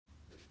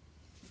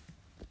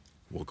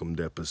Welcome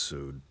to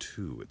episode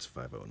 2. It's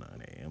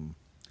 5:09 a.m.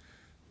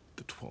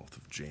 The 12th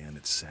of Jan.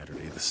 It's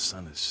Saturday. The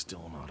sun is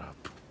still not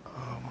up.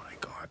 Oh my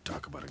God,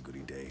 talk about a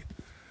goody day.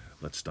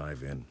 Let's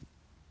dive in.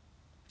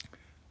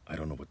 I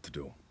don't know what to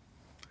do.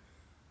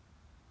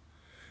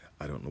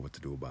 I don't know what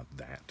to do about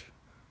that.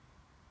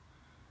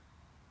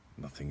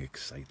 Nothing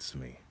excites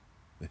me.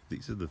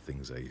 These are the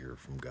things I hear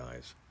from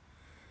guys.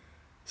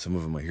 Some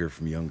of them I hear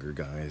from younger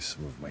guys.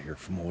 Some of them I hear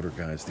from older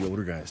guys. The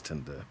older guys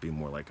tend to be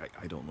more like,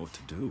 I don't know what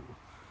to do.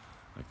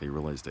 Like they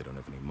realize they don't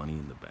have any money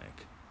in the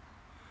bank.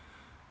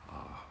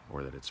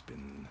 Or that it's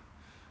been,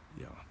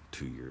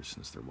 2 years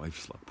since their wife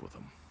slept with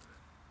them.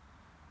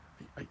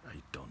 I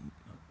don't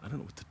know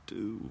what to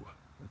do.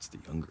 That's the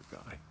younger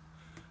guy.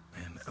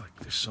 Man, like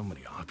there's so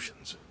many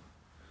options.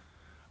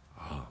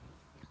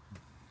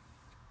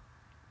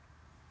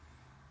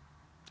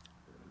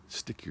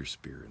 Stick your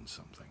spear in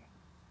something.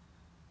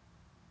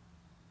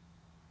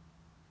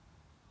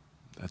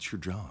 That's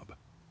your job.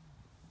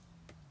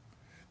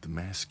 The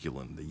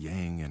masculine, the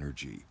yang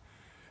energy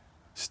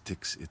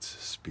sticks its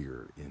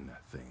spear in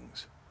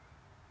things.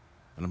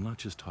 And I'm not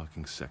just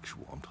talking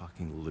sexual, I'm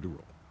talking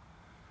literal.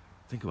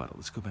 Think about it.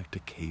 Let's go back to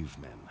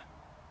cavemen.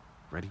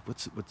 Ready?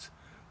 What's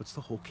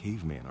the whole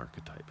caveman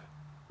archetype?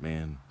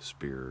 Man,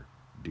 spear,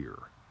 deer.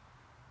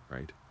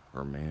 Right?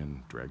 Or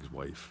man drags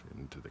wife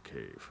into the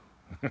cave.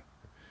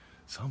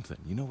 Something.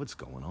 You know what's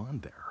going on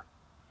there.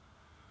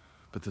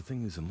 But the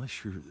thing is,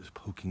 unless you're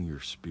poking your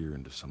spear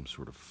into some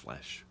sort of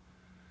flesh,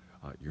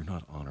 you're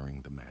not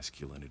honoring the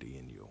masculinity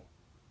in you.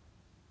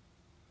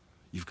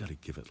 You've got to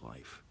give it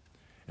life.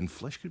 And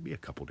flesh could be a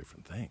couple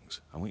different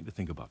things. I want you to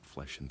think about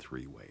flesh in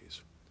 3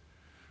 ways.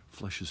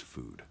 Flesh is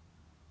food.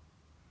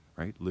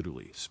 Right?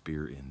 Literally,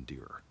 spear in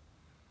deer.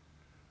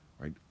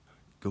 Right?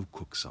 Go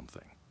cook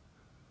something.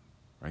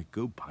 Right?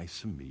 Go buy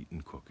some meat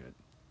and cook it.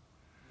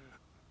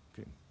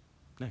 Okay.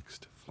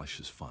 Next, flesh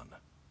is fun.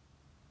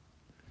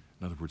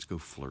 In other words, go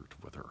flirt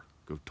with her.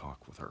 Go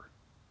talk with her.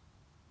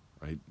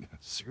 Right?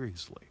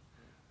 Seriously.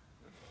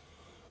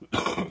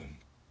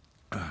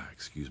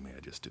 Excuse me, I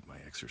just did my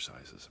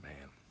exercises.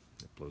 Man,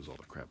 it blows all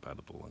the crap out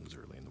of the lungs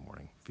early in the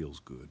morning. Feels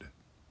good.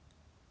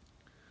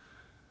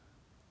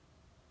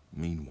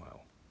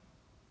 Meanwhile,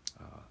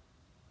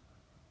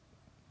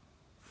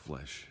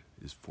 flesh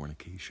is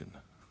fornication.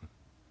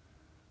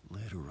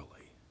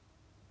 Literally.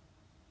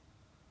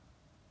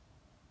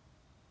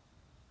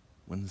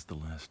 When's the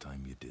last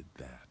time you did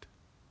that?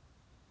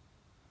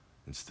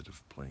 Instead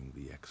of playing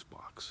the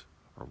Xbox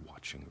or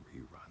watching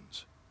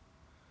reruns.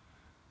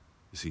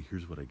 You see,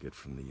 here's what I get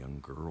from the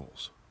young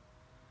girls.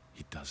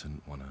 He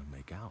doesn't want to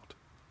make out.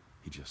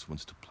 He just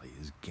wants to play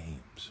his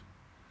games.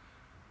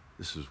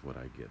 This is what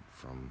I get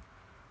from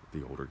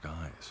the older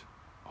guys.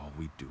 All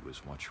we do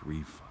is watch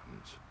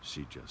refunds.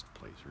 She just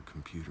plays her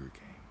computer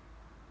game.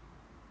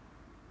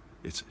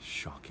 It's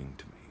shocking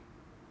to me.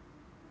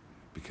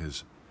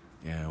 Because,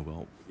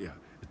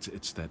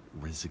 it's that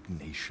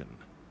resignation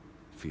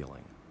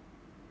feeling.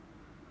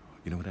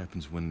 You know what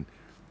happens when,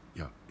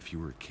 if you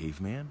were a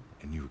caveman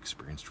and you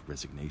experienced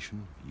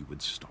resignation, you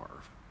would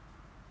starve.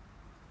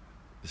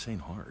 This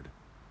ain't hard.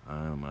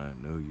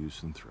 No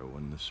use in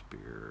throwing the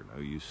spear,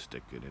 no use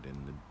sticking it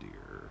in the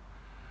deer.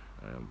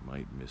 I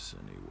might miss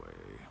anyway.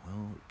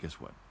 Well, guess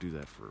what? Do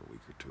that for a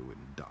week or two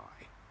and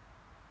die.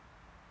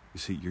 You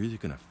see, you're either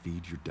going to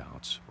feed your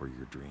doubts or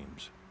your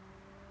dreams.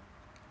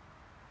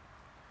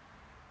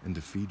 And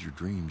to feed your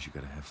dreams, you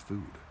got to have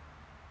food.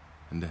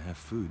 And to have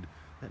food,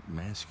 that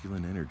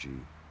masculine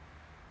energy,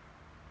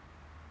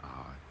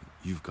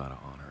 you've got to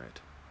honor it.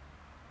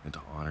 And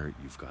to honor it,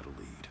 you've got to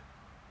lead.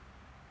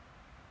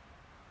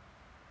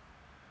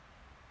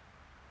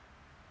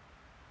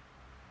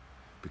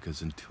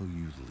 Because until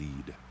you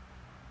lead,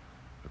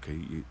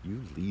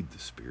 you lead the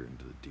spear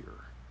into the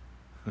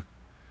deer.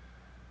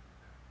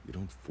 You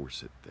don't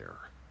force it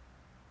there.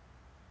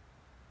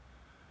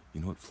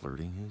 You know what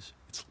flirting is?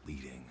 It's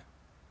leading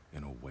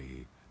in a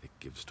way that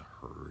gives to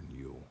her and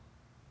you.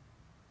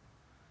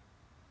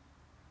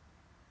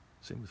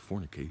 Same with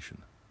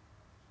fornication.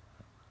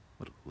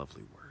 What a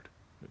lovely word.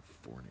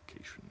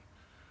 Fornication.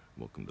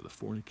 Welcome to the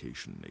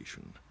fornication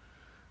nation.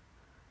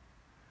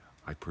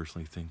 I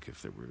personally think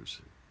if there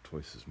was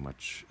twice as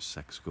much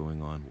sex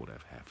going on, we'd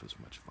have half as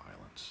much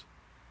violence.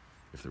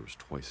 If there was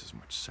twice as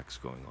much sex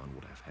going on,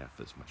 we'd have half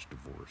as much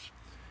divorce.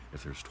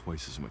 If there's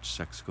twice as much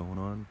sex going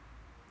on,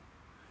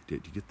 do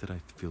you get that I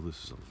feel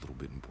this is a little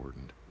bit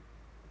important?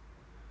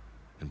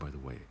 And by the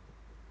way,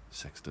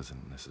 sex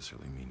doesn't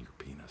necessarily mean your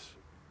penis.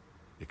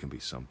 It can be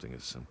something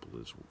as simple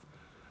as,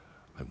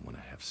 I want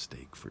to have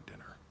steak for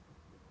dinner.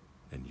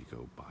 And you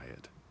go buy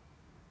it.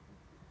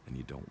 And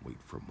you don't wait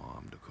for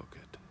mom to cook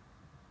it.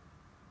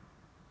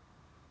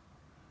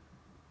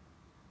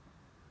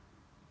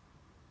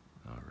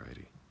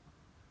 Alrighty.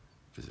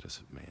 Visit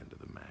us at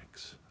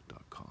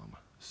mantothemax.com.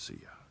 See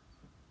ya.